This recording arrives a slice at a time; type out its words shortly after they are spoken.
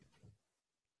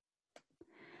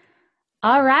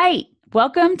All right.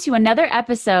 Welcome to another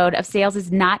episode of Sales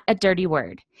is Not a Dirty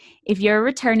Word. If you're a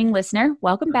returning listener,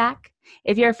 welcome back.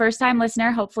 If you're a first time listener,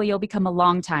 hopefully you'll become a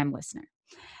long time listener.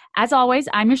 As always,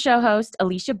 I'm your show host,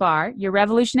 Alicia Barr, your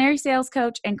revolutionary sales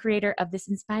coach and creator of this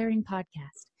inspiring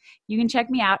podcast. You can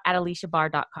check me out at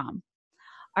aliciabarr.com.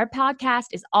 Our podcast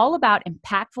is all about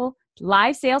impactful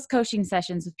live sales coaching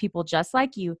sessions with people just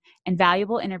like you and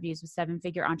valuable interviews with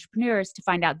seven-figure entrepreneurs to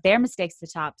find out their mistakes at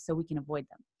the top so we can avoid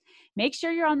them. Make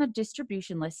sure you're on the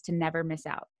distribution list to never miss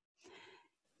out.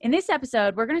 In this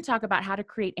episode, we're going to talk about how to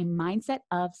create a mindset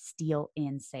of steel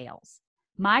in sales.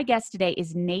 My guest today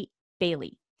is Nate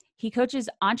Bailey. He coaches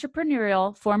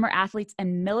entrepreneurial, former athletes,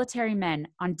 and military men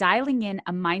on dialing in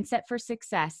a mindset for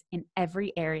success in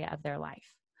every area of their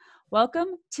life.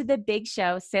 Welcome to the big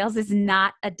show. Sales is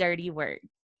not a dirty word.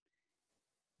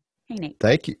 Hey, Nate.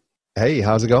 Thank you. Hey,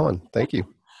 how's it going? Thank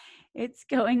you. It's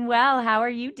going well. How are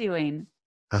you doing?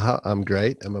 I'm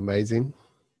great. I'm amazing.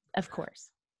 Of course.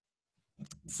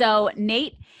 So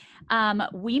Nate,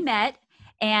 we met,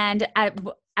 and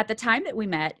at the time that we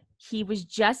met, he was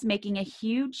just making a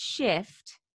huge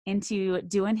shift into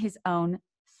doing his own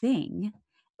thing,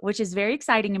 which is very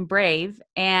exciting and brave.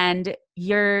 And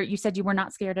you said you were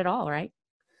not scared at all, right?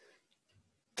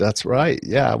 That's right.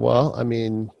 Yeah. Well, I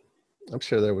mean, I'm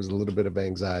sure there was a little bit of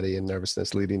anxiety and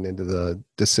nervousness leading into the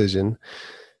decision,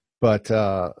 but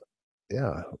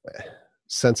yeah,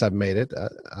 since I've made it,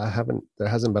 there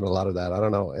hasn't been a lot of that. I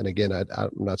don't know. And again, I'm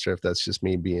not sure if that's just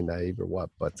me being naive or what,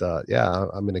 but yeah,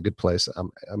 I'm in a good place.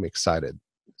 I'm excited.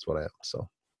 That's what I am. So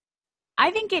I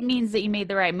think it means that you made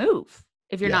the right move.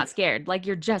 If you're yeah. not scared, like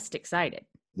you're just excited.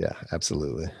 Yeah,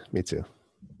 absolutely. Me too.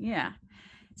 Yeah.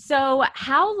 So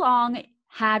how long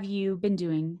have you been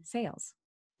doing sales?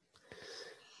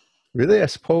 Really, I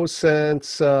suppose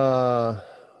since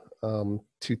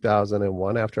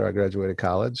 2001, after I graduated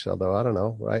college, although I don't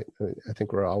know, right? I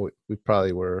think we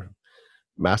probably were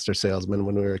master salesmen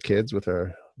when we were kids with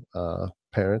our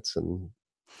parents and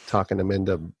talking them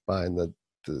into buying the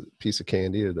piece of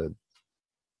candy or the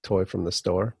toy from the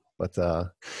store. But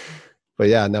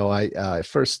yeah, no, I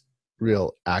first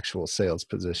real actual sales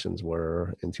positions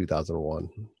were in 2001.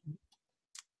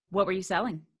 What were you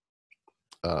selling?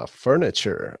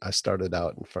 Furniture. I started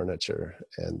out in furniture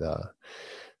and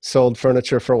sold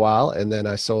furniture for a while, and then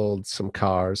I sold some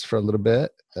cars for a little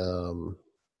bit.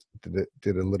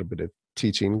 Did a little bit of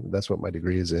teaching. That's what my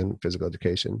degree is in, physical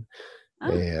education,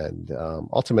 and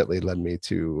ultimately led me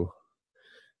to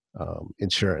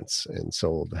insurance, and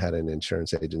had an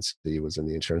insurance agency. Was in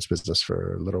the insurance business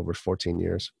for a little over 14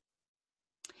 years.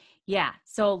 Yeah,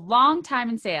 so long time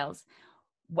in sales.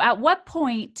 At what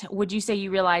point would you say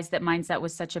you realized that mindset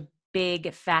was such a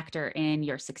big factor in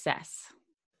your success?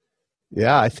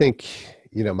 Yeah, I think,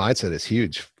 mindset is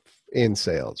huge in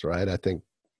sales, right? I think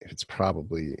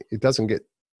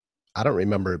I don't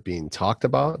remember it being talked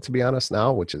about, to be honest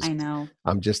now, which is, I know.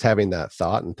 I'm just having that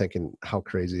thought and thinking how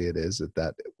crazy it is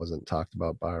that wasn't talked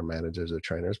about by our managers or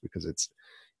trainers, because it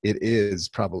is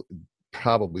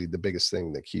probably the biggest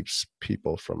thing that keeps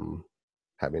people from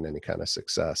having any kind of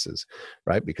success is,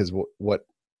 right? Because what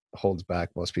holds back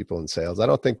most people in sales, I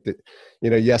don't think that,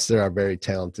 yes, there are very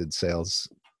talented sales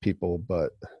people,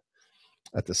 but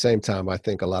at the same time, I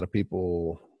think a lot of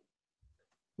people,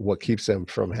 what keeps them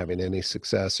from having any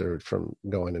success or from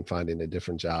going and finding a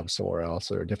different job somewhere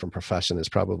else or a different profession is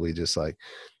probably just like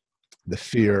the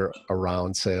fear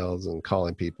around sales and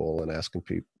calling people and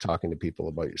talking to people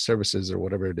about your services or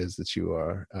whatever it is that you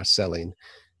are selling.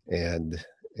 And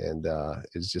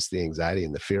it's just the anxiety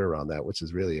and the fear around that, which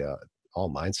is really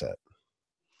all mindset.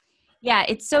 Yeah,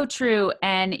 it's so true.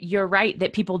 And you're right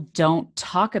that people don't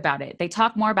talk about it. They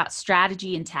talk more about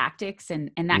strategy and tactics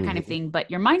and that kind of thing. But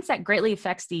your mindset greatly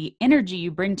affects the energy you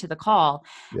bring to the call.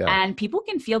 Yeah. And people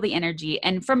can feel the energy.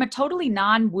 And from a totally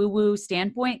non-woo-woo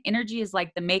standpoint, energy is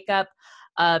like the makeup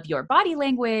of your body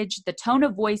language, the tone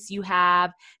of voice you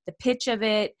have, the pitch of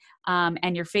it,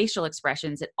 and your facial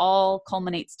expressions. It all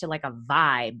culminates to like a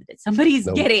vibe that somebody's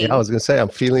getting. Yeah, I was going to say,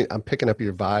 I'm picking up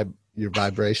your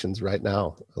vibrations right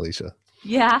now, Alicia.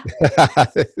 Yeah.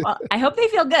 Well, I hope they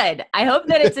feel good. I hope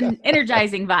that it's an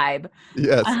energizing vibe.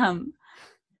 Yes.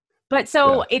 But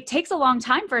so it takes a long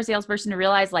time for a salesperson to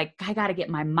realize, like, I got to get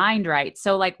my mind right.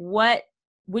 So like, what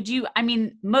would you, I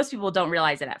mean, most people don't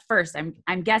realize it at first.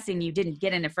 I'm guessing you didn't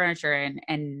get into furniture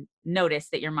and notice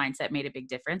that your mindset made a big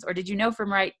difference, or did you know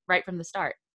from right from the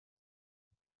start?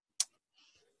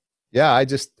 Yeah,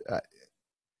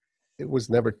 it was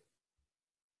never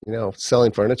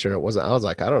selling furniture, it wasn't, I was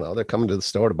like, I don't know, they're coming to the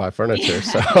store to buy furniture.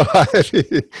 So,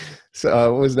 Yeah.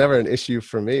 so it was never an issue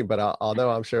for me, but although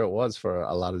I'm sure it was for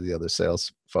a lot of the other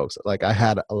sales folks, like I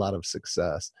had a lot of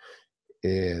success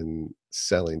in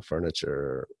selling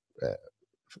furniture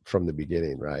from the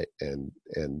beginning. Right. And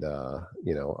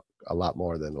a lot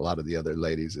more than a lot of the other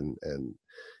ladies and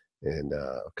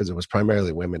because it was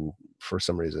primarily women for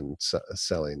some reason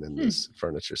selling in Hmm. this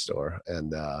furniture store.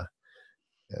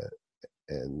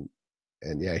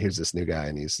 And yeah, here's this new guy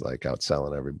and he's like out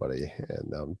selling everybody,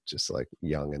 and I'm just like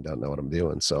young and don't know what I'm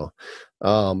doing. So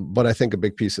but I think a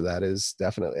big piece of that is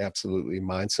definitely absolutely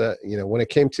mindset. When it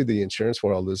came to the insurance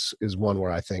world is one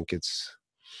where I think it's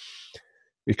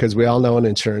because we all know an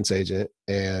insurance agent,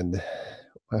 and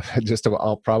just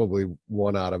about probably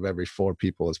one out of every four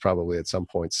people has probably at some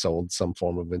point sold some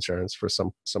form of insurance for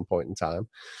some point in time.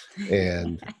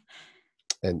 And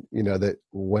that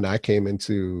when I came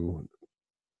into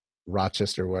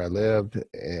Rochester where I lived,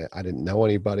 and I didn't know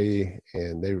anybody,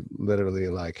 and they literally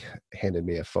like handed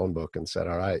me a phone book and said,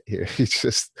 all right, here,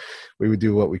 we would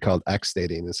do what we called X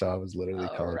dating. And so I was literally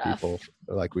Oh, calling people, rough.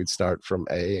 like we'd start from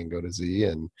A and go to Z.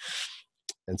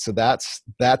 And so that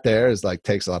there is like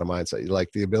takes a lot of mindset,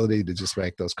 like the ability to just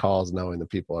make those calls knowing that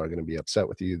people are going to be upset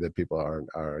with you, that people are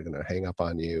going to hang up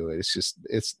on you.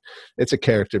 It's a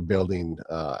character building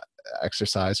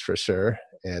exercise for sure,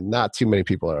 and not too many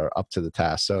people are up to the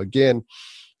task. So again,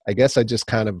 I guess I just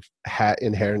kind of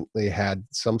inherently had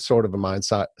some sort of a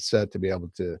mindset to be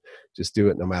able to just do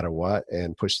it no matter what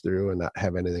and push through and not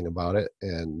have anything about it,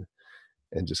 and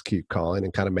just keep calling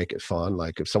and kind of make it fun.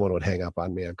 Like if someone would hang up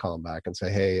on me, I'd call them back and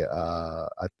say, hey,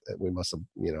 we must have,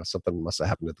 something must have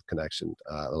happened to the connection.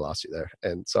 I lost you there.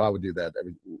 And so I would do that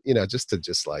just to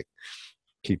like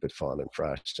keep it fun and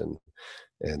fresh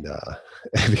and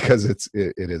because it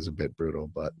is a bit brutal,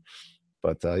 but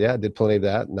yeah, I did plenty of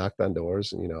that, knocked on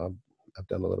doors, and, I've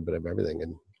done a little bit of everything,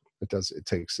 and it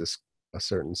takes a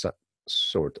certain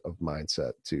sort of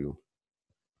mindset to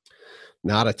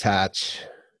not attach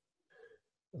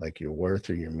like your worth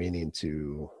or your meaning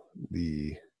to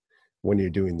when you're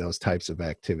doing those types of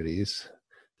activities,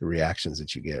 the reactions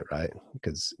that you get, right?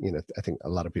 Because I think a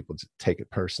lot of people just take it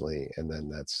personally, and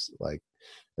then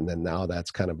now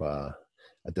that's kind of a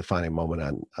defining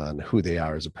moment on who they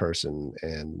are as a person.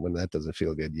 And when that doesn't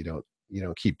feel good, you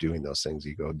don't keep doing those things,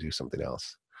 you go do something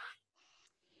else.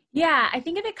 Yeah, I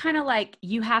think of it kind of like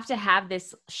you have to have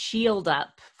this shield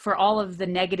up for all of the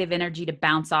negative energy to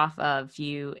bounce off of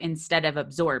you instead of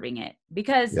absorbing it.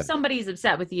 Because if Yeah. somebody's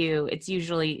upset with you, it's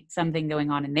usually something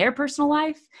going on in their personal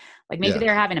life. Like maybe Yeah.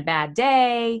 they're having a bad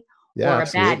day Yeah, or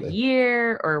a bad absolutely.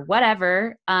 year or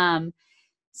whatever.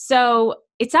 So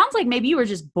it sounds like maybe you were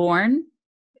just born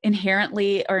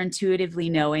inherently or intuitively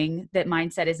knowing that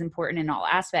mindset is important in all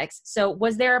aspects. So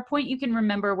was there a point you can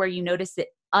remember where you noticed that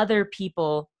other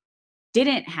people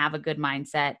didn't have a good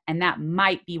mindset and that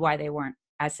might be why they weren't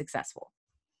as successful?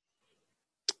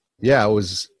 Yeah, it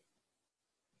was.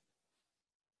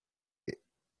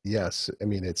 Yes, I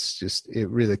mean, it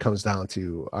really comes down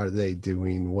to, are they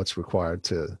doing what's required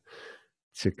to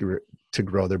to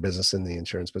grow their business in the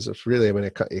insurance business? Really, I mean,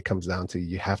 it comes down to,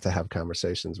 you have to have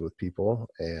conversations with people,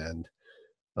 and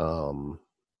um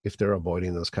if they're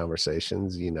avoiding those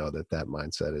conversations, that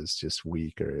mindset is just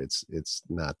weak, or it's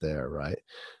not there, right?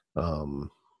 um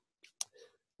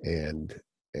and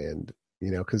and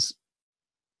because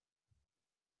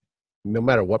no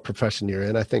matter what profession you're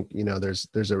in, I think there's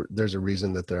a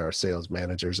reason that there are sales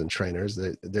managers and trainers.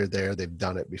 They're there, they've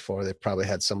done it before, they've probably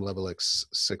had some level of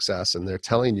success, and they're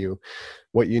telling you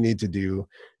what you need to do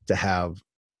to have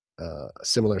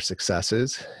similar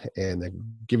successes, and they're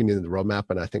giving you the roadmap.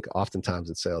 And I think oftentimes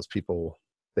in sales, people,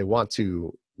 they want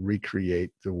to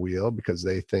recreate the wheel because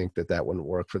they think that wouldn't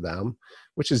work for them,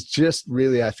 which is just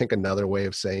really, I think, another way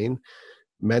of saying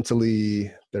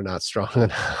mentally they're not strong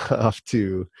enough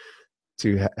to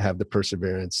have the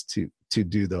perseverance to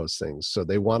do those things. So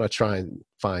they want to try and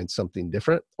find something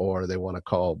different, or they want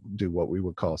to do what we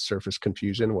would call surface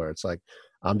confusion, where it's like,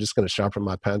 I'm just going to sharpen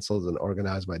my pencils and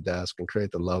organize my desk and create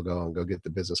the logo and go get the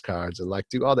business cards and like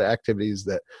do all the activities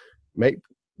that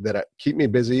keep me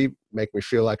busy, make me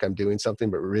feel like I'm doing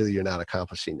something, but really you're not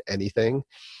accomplishing anything.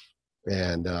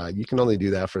 And you can only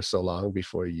do that for so long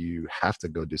before you have to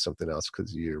go do something else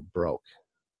because you're broke.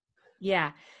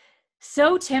 Yeah.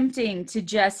 So tempting to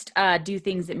just do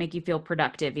things that make you feel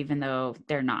productive, even though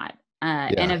they're not.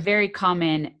 And Yeah. a very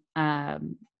common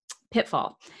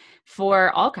pitfall for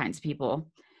all kinds of people,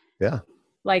 Yeah.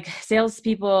 like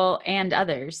salespeople and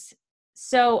others.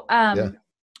 So, Yeah.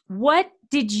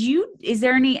 is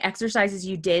there any exercises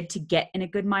you did to get in a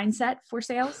good mindset for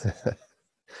sales?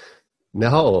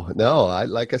 No.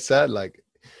 Like I said, like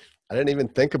I didn't even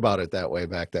think about it that way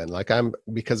back then. Like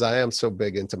because I am so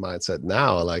big into mindset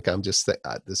now, like I'm just,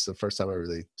 this is the first time I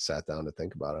really sat down to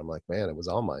think about it. I'm like, man, it was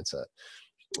all mindset.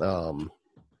 Um,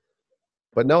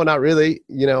 but no, not really.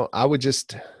 I would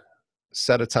just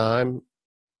set a time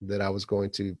that I was going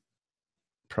to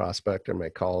prospect or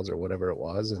make calls or whatever it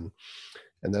was. And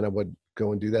then I would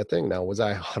go and do that thing. Now, was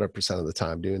I 100% of the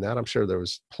time doing that? I'm sure there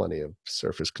was plenty of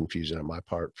surface confusion on my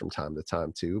part from time to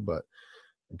time too, but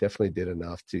I definitely did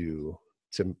enough to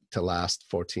last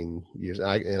 14 years.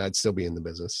 And I'd still be in the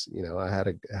business. I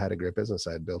had a great business.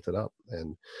 I had built it up,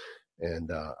 and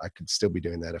I could still be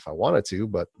doing that if I wanted to,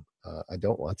 but I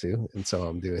don't want to. And so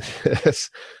I'm doing this.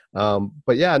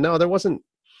 But yeah, no, there wasn't,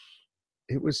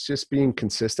 it was just being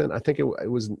consistent. I think it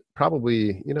was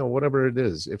probably, whatever it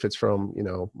is, if it's from,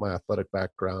 my athletic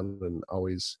background and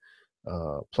always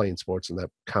playing sports and that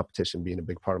competition being a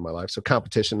big part of my life. So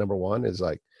competition, number one, is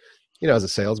like, as a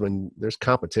salesman, there's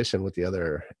competition with the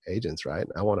other agents, right?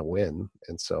 I want to win.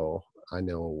 And so I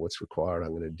know what's required.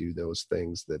 I'm going to do those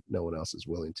things that no one else is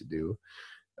willing to do.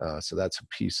 So that's a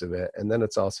piece of it. And then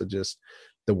it's also just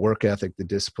the work ethic, the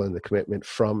discipline, the commitment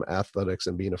from athletics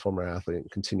and being a former athlete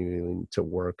and continuing to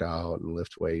work out and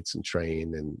lift weights and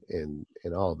train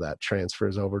and all of that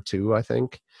transfers over too, I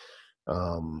think.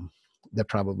 That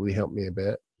probably helped me a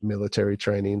bit. Military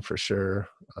training for sure,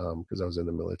 because I was in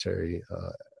the military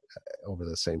over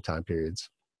the same time periods.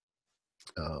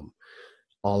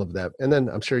 All of that. And then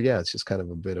I'm sure, yeah, it's just kind of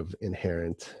a bit of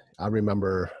inherent. I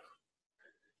remember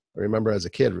as a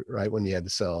kid, right, when you had to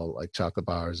sell like chocolate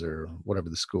bars or whatever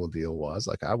the school deal was,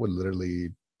 like I would literally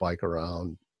bike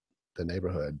around the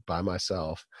neighborhood by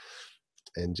myself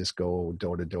and just go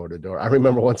door to door to door. I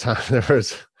remember one time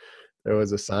there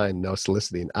was a sign, no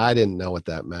soliciting. I didn't know what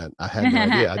that meant. I had no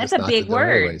idea. I That's just a knocked big the door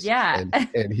word. anyways. Yeah.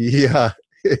 And he,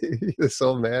 this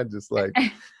old man just like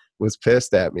was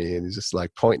pissed at me and he's just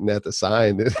like pointing at the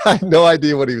sign. I had no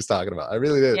idea what he was talking about. I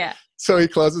really did. Yeah. So he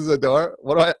closes the door.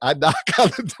 What do I knock on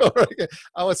the door again.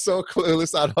 I was so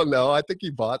clueless. I don't know. I think he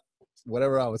bought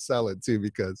whatever I was selling too,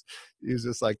 because he was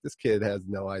just like, this kid has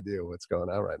no idea what's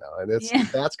going on right now. And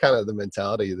that's kind of the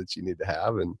mentality that you need to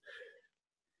have. And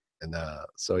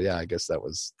so, yeah, I guess that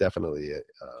was definitely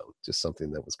just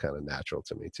something that was kind of natural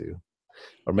to me too.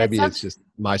 Or maybe it's just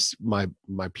my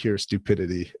pure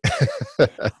stupidity.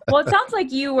 Well, it sounds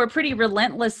like you were pretty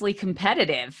relentlessly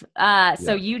competitive.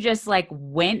 So you just like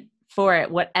went for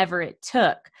it, whatever it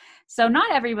took. So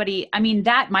not everybody, I mean,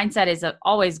 that mindset is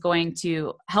always going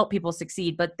to help people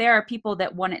succeed, but there are people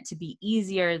that want it to be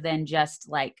easier than just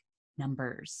like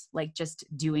numbers, like just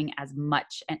doing as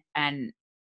much and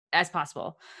as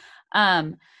possible.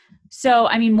 So,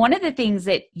 I mean, one of the things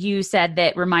that you said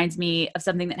that reminds me of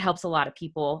something that helps a lot of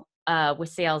people with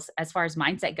sales as far as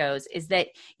mindset goes is that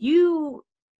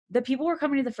the people were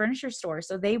coming to the furniture store,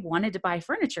 so they wanted to buy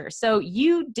furniture. So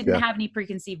you didn't have any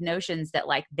preconceived notions that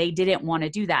like they didn't want to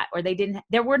do that, or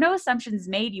there were no assumptions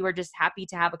made. You were just happy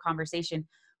to have a conversation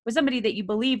with somebody that you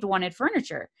believed wanted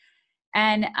furniture.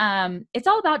 And it's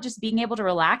all about just being able to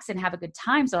relax and have a good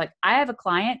time. So like I have a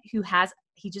client who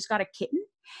he just got a kitten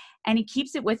and he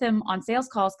keeps it with him on sales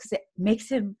calls because it makes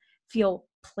him feel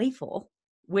playful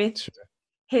with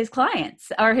his clients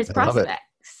or his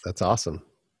prospects. That's awesome.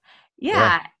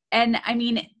 Yeah. And I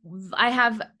mean, I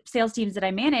have sales teams that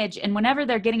I manage, and whenever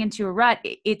they're getting into a rut,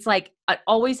 it's like, it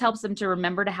always helps them to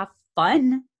remember to have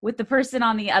fun with the person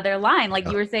on the other line. Like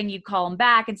you were saying, you'd call them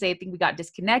back and say, I think we got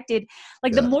disconnected.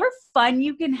 Like the more fun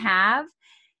you can have,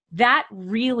 that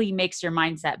really makes your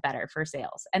mindset better for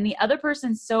sales. And the other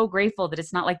person's so grateful that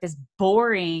it's not like this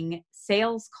boring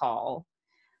sales call.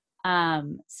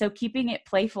 So keeping it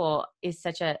playful is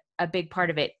such a big part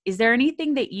of it. Is there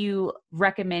anything that you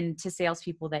recommend to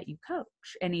salespeople that you coach?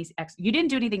 You didn't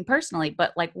do anything personally,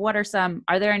 but like,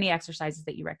 are there any exercises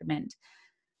that you recommend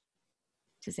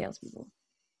to salespeople?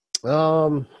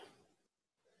 Yeah,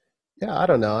 I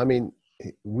don't know. I mean,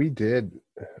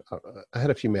 I had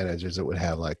a few managers that would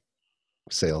have like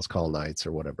sales call nights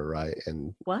or whatever. Right.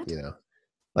 And what?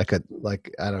 Like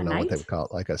I don't know what they would call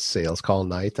it, like a sales call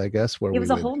night, I guess, where it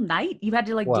was a whole night. You had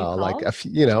to like do calls? Like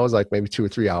it was like maybe 2 or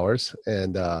 3 hours,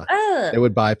 and they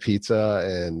would buy pizza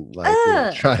and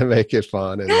like try to make it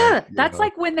fun. And that's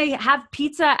like when they have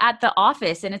pizza at the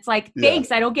office, and it's like,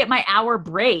 thanks, I don't get my hour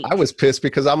break. I was pissed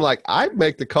because I'm like, I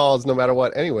make the calls no matter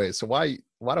what anyway, so why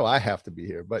do I have to be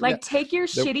here? But like, take your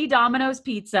shitty Domino's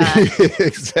pizza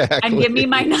exactly and give me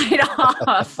my night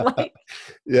off. Like,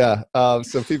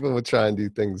 so people would try and do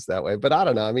things that way, but I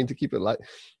don't know. I mean, to keep it light,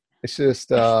 it's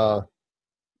just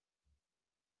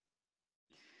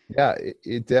Yeah,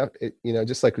 you know,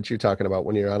 just like what you're talking about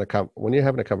when you're when you're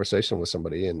having a conversation with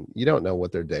somebody and you don't know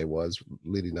what their day was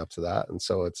leading up to that, and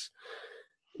so it's,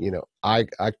 you know,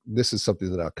 this is something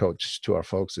that I coach to our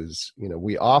folks is, you know,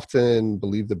 we often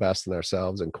believe the best in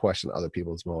ourselves and question other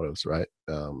people's motives, right?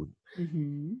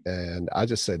 Hmm. And I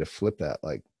just say to flip that,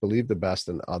 like believe the best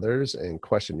in others and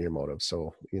question your motives.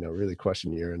 So, you know, really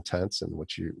question your intents and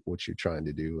what you're trying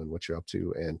to do and what you're up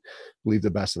to, and believe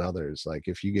the best in others. Like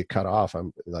if you get cut off,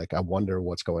 I'm like, I wonder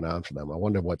what's going on for them. I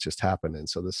wonder what just happened. And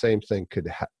so the same thing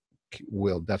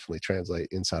will definitely translate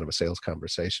inside of a sales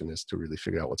conversation, is to really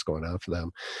figure out what's going on for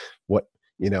them. What,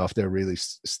 you know, if they're really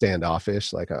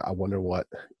standoffish, like I wonder what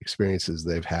experiences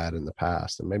they've had in the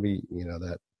past, and maybe, you know,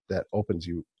 that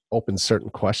opens certain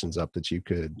questions up that you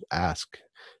could ask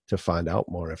to find out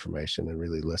more information and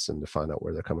really listen to find out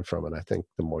where they're coming from. And I think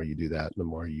the more you do that, the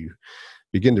more you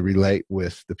begin to relate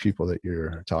with the people that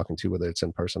you're talking to, whether it's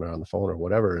in person or on the phone or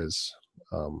whatever is,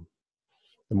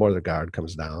 the more the guard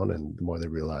comes down and the more they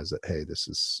realize that, hey, this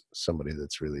is somebody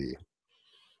that's really,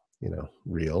 you know,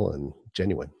 real and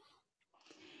genuine.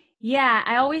 Yeah,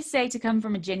 I always say to come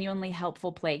from a genuinely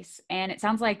helpful place. And it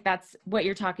sounds like that's what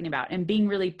you're talking about, and being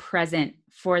really present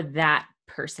for that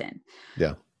person,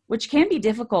 Yeah. which can be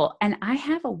difficult. And I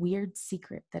have a weird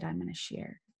secret that I'm going to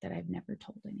share that I've never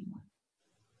told anyone.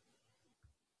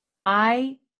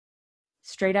 I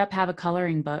straight up have a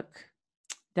coloring book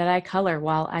that I color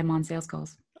while I'm on sales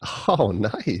calls. Oh,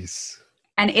 nice.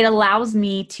 And it allows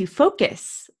me to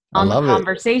focus I on the love it.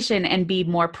 conversation and be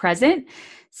more present.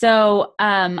 So,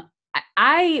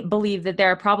 I believe that there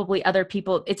are probably other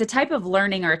people. It's a type of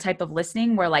learning or a type of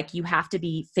listening where like you have to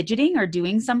be fidgeting or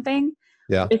doing something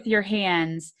Yeah. with your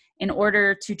hands in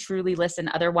order to truly listen.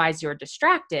 Otherwise, you're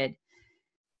distracted.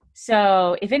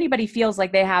 So if anybody feels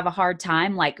like they have a hard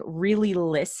time, like really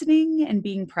listening and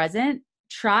being present,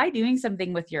 try doing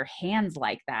something with your hands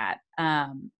like that. Yeah.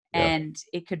 And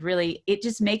it could really, it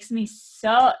just makes me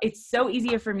so, it's so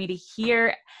easier for me to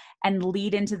hear and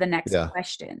lead into the next Yeah.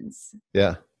 questions.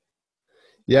 Yeah.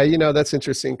 Yeah. You know, that's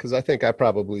interesting because I think I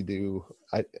probably do.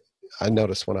 I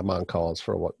notice when I'm on calls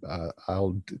for what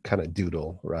I'll kind of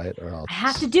doodle, right? Or I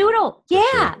have to doodle. for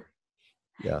sure. Yeah.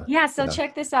 Yeah. Yeah. So Yeah.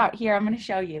 check this out here. I'm going to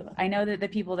show you. I know that the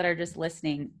people that are just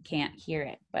listening can't hear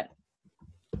it, but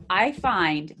I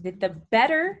find that the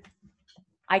better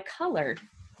I colored,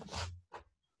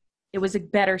 it was a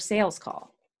better sales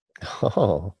call.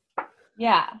 Oh,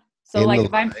 Yeah. So in like the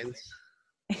if I'm lines.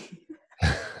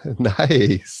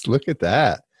 Nice. Look at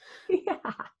that. yeah.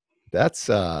 That's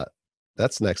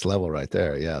that's next level right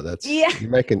there. Yeah, that's Yeah.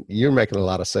 you're making a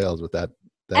lot of sales with that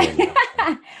image.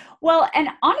 Well, and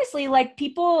honestly, like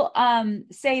people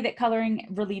say that coloring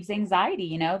relieves anxiety,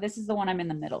 you know. This is the one I'm in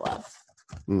the middle of.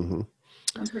 Mm-hmm.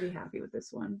 I'm pretty happy with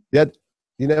this one. Yeah,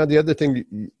 you know, the other thing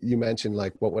you mentioned,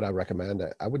 like, what would I recommend?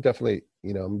 I would definitely,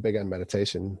 you know, I'm big on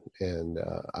meditation, and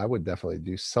I would definitely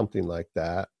do something like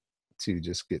that to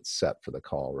just get set for the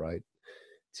call, right?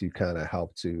 To kind of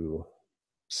help to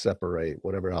separate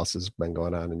whatever else has been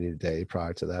going on in your day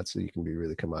prior to that, so you can be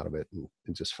really come out of it and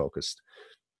just focused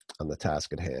on the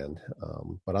task at hand.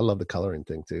 But I love the coloring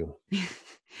thing too.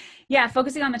 Yeah,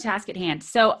 focusing on the task at hand.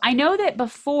 So I know that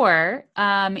before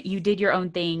you did your own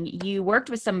thing, you worked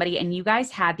with somebody and you guys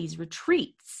had these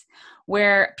retreats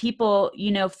where people,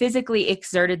 you know, physically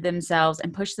exerted themselves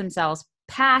and pushed themselves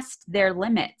past their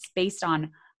limits based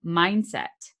on mindset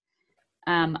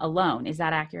alone. Is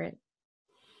that accurate?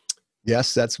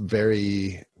 Yes,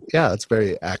 yeah, that's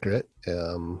very accurate.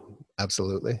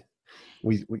 Absolutely.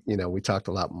 We you know, we talked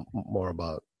a lot more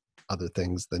about other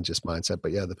things than just mindset,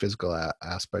 but yeah, the physical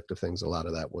aspect of things, a lot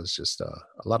of that was just a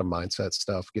lot of mindset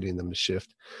stuff, getting them to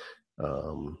shift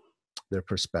um, their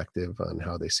perspective on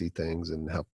how they see things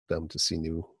and help them to see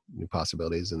new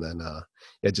possibilities. And then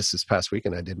yeah, just this past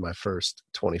weekend I did my first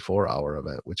 24-hour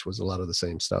event, which was a lot of the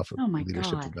same stuff, a Oh my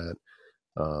leadership God. event.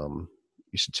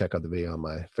 You should check out the video on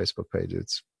my Facebook page.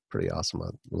 It's pretty awesome. I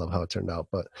love how it turned out.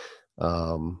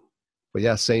 Um, but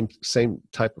yeah, same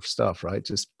type of stuff, right?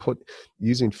 Just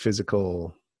using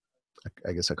physical,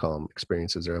 I guess I call them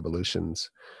experiences or evolutions,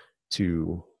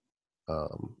 to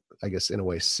I guess in a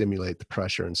way simulate the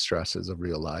pressure and stresses of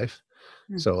real life.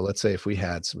 Hmm. So let's say if we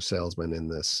had some salesmen in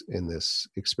this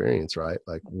experience, right?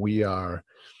 Like we're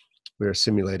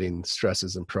simulating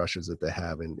stresses and pressures that they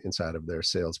have inside of their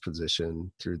sales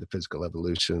position through the physical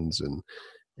evolutions, and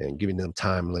giving them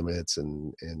time limits,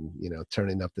 and you know,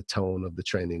 turning up the tone of the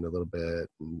training a little bit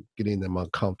and getting them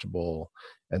uncomfortable,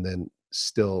 and then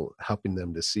still helping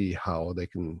them to see how they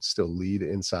can still lead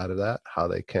inside of that, how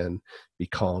they can be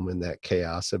calm in that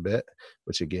chaos a bit,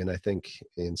 which again, I think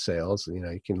in sales, you know,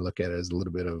 you can look at it as a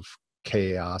little bit of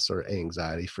chaos or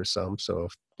anxiety for some. So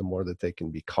if the more that they can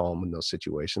be calm in those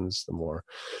situations, the more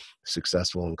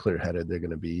successful and clear-headed they're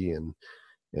going to be.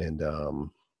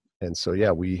 And so,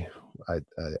 yeah,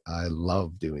 I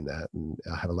love doing that, and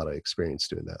I have a lot of experience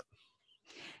doing that.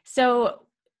 So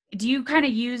do you kind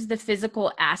of use the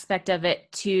physical aspect of it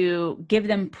to give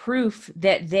them proof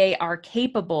that they are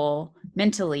capable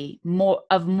mentally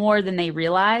more than they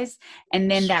realize?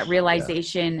 And then that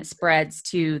realization spreads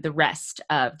to the rest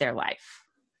of their life.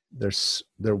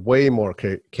 They're way more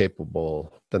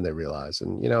capable than they realize.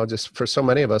 And, just for so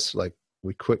many of us, like,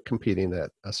 we quit competing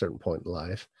at a certain point in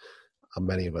life.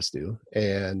 Many of us do.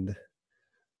 And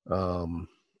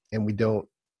we don't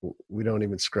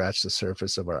even scratch the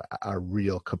surface of our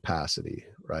real capacity,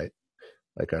 right?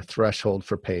 Like, our threshold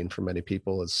for pain for many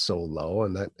people is so low,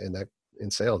 and that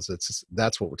in sales,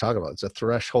 that's what we're talking about. It's a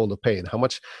threshold of pain. How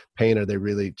much pain are they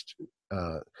really,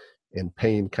 and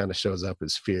pain kind of shows up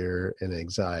as fear and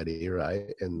anxiety,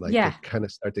 right? And like, they kind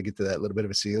of start to get to that little bit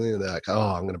of a ceiling, and they're like,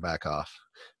 oh, I'm going to back off.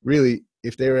 Really,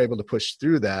 if they were able to push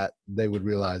through that, they would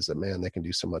realize that, man, they can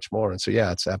do so much more. And so,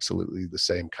 yeah, it's absolutely the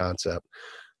same concept.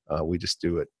 We just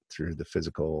do it through the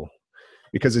physical,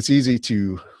 because it's easy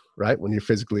to, right? When you're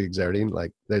physically exerting,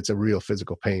 like, that's a real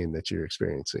physical pain that you're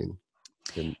experiencing.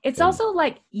 It's also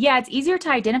like, it's easier to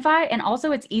identify. And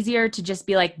also it's easier to just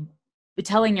be like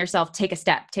telling yourself, take a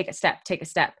step, take a step, take a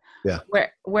step. Yeah.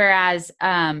 Whereas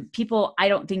people, I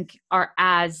don't think, are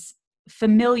as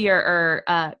familiar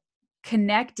or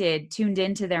connected, tuned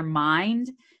into their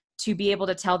mind to be able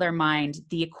to tell their mind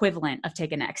the equivalent of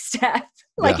take a next step.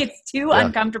 Like, it's too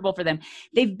uncomfortable for them.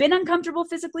 They've been uncomfortable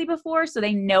physically before, so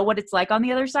they know what it's like on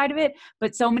the other side of it.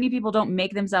 But so many people don't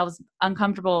make themselves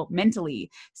uncomfortable mentally.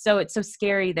 So it's so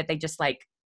scary that they just like.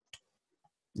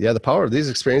 Yeah. The power of these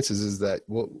experiences is that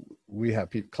we have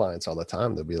clients all the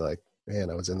time. They'll be like, man,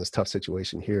 I was in this tough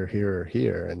situation here, here, or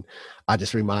here. And I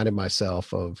just reminded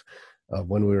myself of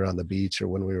when we were on the beach, or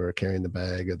when we were carrying the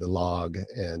bag or the log,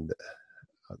 and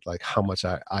like how much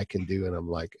I can do. And I'm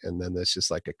like, and then it's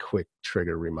just like a quick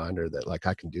trigger reminder that, like,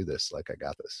 I can do this. Like, I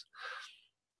got this.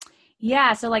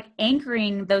 Yeah. So like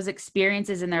anchoring those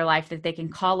experiences in their life that they can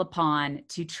call upon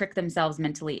to trick themselves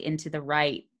mentally into the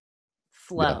right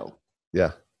flow.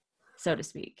 Yeah. So to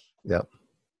speak. Yeah.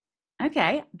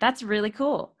 Okay. That's really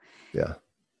cool. Yeah.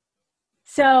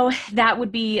 So that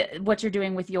would be what you're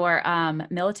doing with your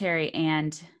military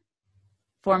and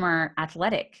former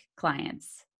athletic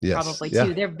clients. Yes. Probably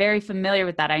too. They're very familiar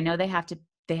with that. I know they have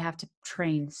to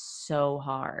train so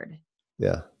hard.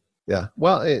 Yeah. Yeah.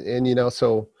 Well, and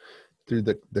so through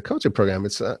the coaching program,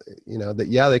 it's that,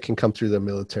 they can come through the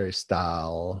military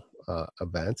style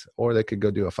event, or they could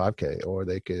go do a 5K, or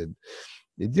they could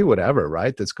do whatever,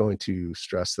 right? That's going to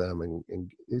stress them.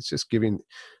 And it's just giving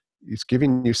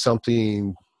you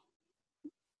something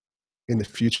in the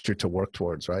future to work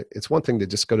towards, right? It's one thing to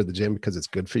just go to the gym because it's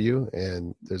good for you,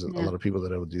 and there's a lot of people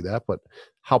that will do that, but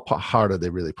how hard are they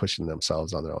really pushing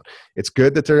themselves on their own? It's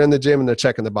good that they're in the gym and they're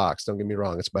checking the box. Don't get me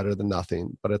wrong. It's better than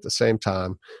nothing. But at the same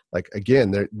time, like,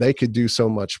 again, they could do so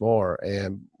much more.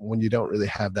 And when you don't really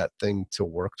have that thing to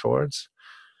work towards,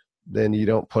 then you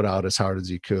don't put out as hard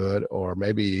as you could. Or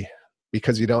maybe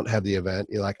because you don't have the event,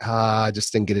 you're like, I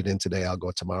just didn't get it in today, I'll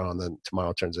go tomorrow. And then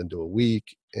tomorrow turns into a week,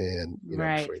 and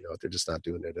before you know it, they're just not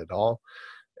doing it at all.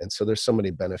 And so there's so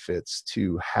many benefits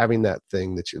to having that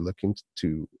thing that you're looking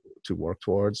to work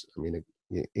towards. I mean,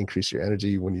 you increase your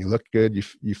energy. When you look good,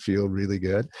 you feel really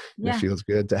good. Yeah. It feels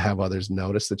good to have others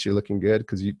notice that you're looking good,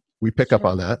 because we pick up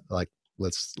on that. Like,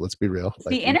 let's be real.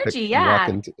 Like, the energy, you walk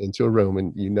into a room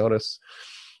and you notice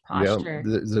posture.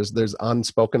 There's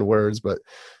unspoken words, but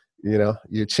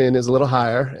your chin is a little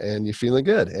higher and you're feeling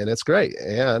good, and it's great.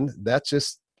 And that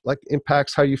just like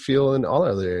impacts how you feel in all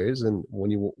other areas. And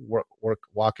when you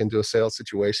walk into a sales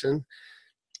situation,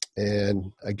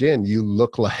 and again, you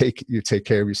look like you take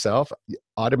care of yourself,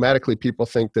 automatically people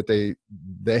think that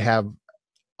they have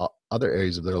other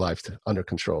areas of their life under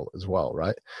control as well,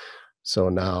 right? So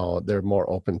now they're more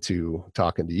open to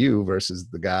talking to you versus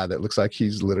the guy that looks like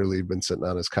he's literally been sitting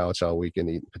on his couch all weekend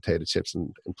eating potato chips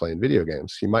and playing video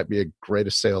games. He might be a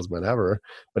greatest salesman ever,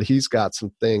 but he's got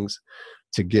some things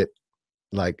to get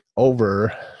like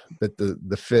over that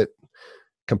the fit,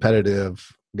 competitive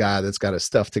guy that's got his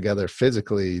stuff together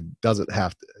physically doesn't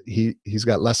have to. He's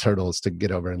got less hurdles to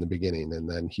get over in the beginning, and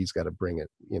then he's got to bring it,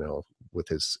 with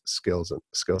his skills and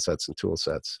skill sets and tool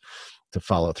sets to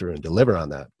follow through and deliver on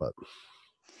that. But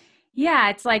yeah,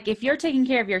 it's like, if you're taking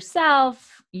care of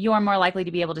yourself, you're more likely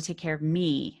to be able to take care of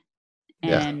me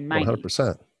and my 100%.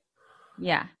 needs.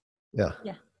 Yeah. Yeah.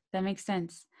 Yeah. That makes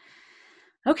sense.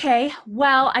 Okay.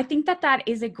 Well, I think that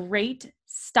is a great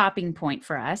stopping point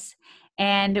for us.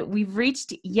 And we've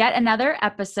reached yet another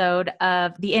episode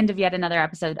of the end of yet another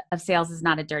episode of Sales is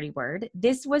Not a Dirty Word.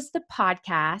 This was the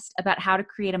podcast about how to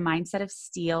create a mindset of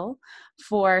steel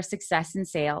for success in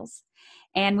sales.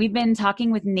 And we've been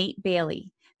talking with Nate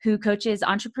Bailey, who coaches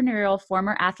entrepreneurial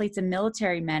former athletes and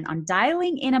military men on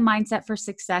dialing in a mindset for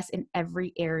success in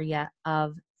every area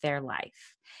of their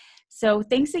life. So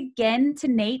thanks again to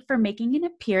Nate for making an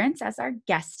appearance as our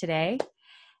guest today.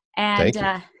 And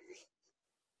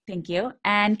thank you.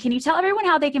 And can you tell everyone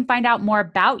how they can find out more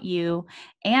about you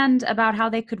and about how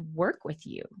they could work with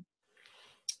you?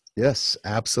 Yes,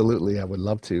 absolutely. I would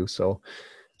love to. So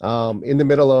in the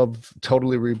middle of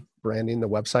totally rebranding the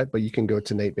website, but you can go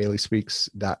to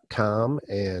natebailey.speaks.com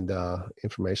and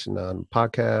information on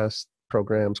podcasts,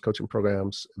 programs, coaching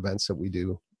programs, events that we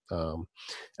do.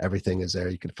 Everything is there.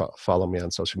 You can follow me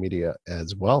on social media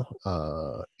as well.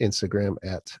 Instagram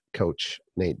at Coach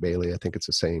Nate Bailey. I think it's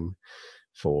the same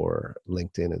for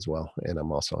LinkedIn as well. And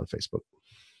I'm also on Facebook.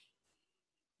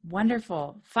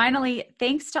 Wonderful. Finally,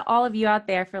 thanks to all of you out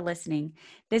there for listening.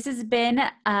 This has been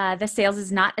the Sales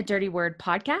is Not a Dirty Word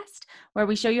podcast, where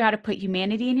we show you how to put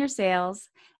humanity in your sales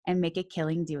and make a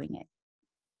killing doing it.